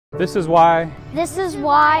This is why. This is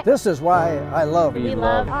why. This is why I love. We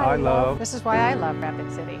love. I love. This is why I love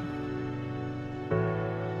Rapid City.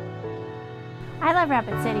 I love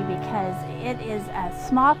Rapid City because it is a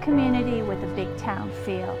small community with a big town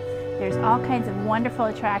feel. There's all kinds of wonderful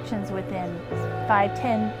attractions within 5,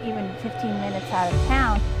 10, even 15 minutes out of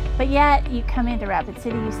town. But yet, you come into Rapid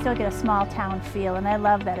City, you still get a small town feel, and I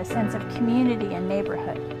love that, a sense of community and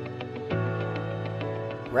neighborhood.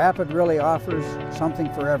 Rapid really offers something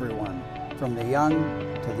for everyone, from the young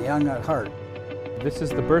to the young at heart. This is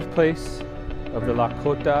the birthplace of the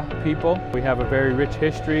Lakota people. We have a very rich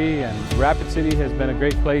history, and Rapid City has been a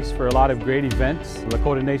great place for a lot of great events.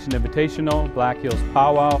 Lakota Nation Invitational, Black Hills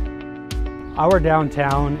Powwow. Our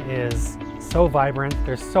downtown is so vibrant.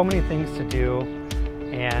 There's so many things to do,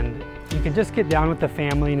 and you can just get down with the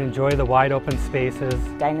family and enjoy the wide open spaces.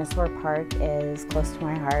 Dinosaur Park is close to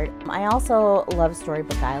my heart. I also love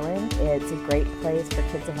Storybook Island. It's a great place for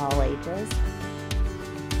kids of all ages.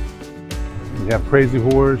 You have Crazy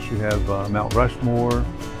Horse, you have Mount Rushmore.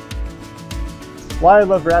 Why I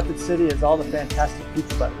love Rapid City is all the fantastic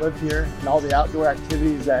people that live here and all the outdoor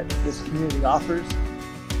activities that this community offers.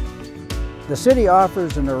 The city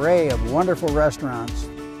offers an array of wonderful restaurants.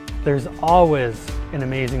 There's always an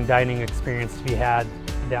amazing dining experience to be had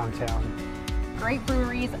downtown. Great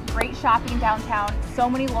breweries, great shopping downtown, so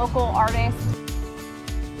many local artists.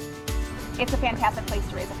 It's a fantastic place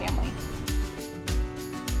to raise a family.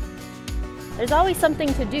 There's always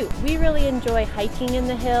something to do. We really enjoy hiking in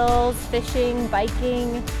the hills, fishing,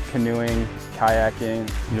 biking, Canoeing, kayaking.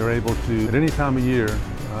 You're able to, at any time of year,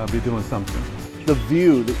 be doing something. The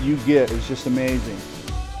view that you get is just amazing.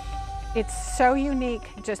 It's so unique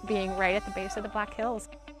just being right at the base of the Black Hills.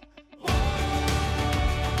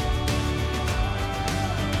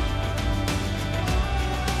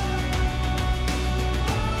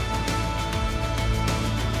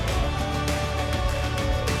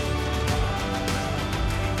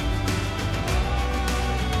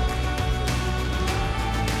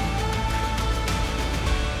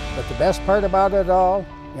 But the best part about it all,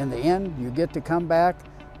 in the end, you get to come back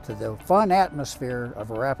to the fun atmosphere of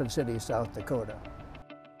Rapid City, South Dakota.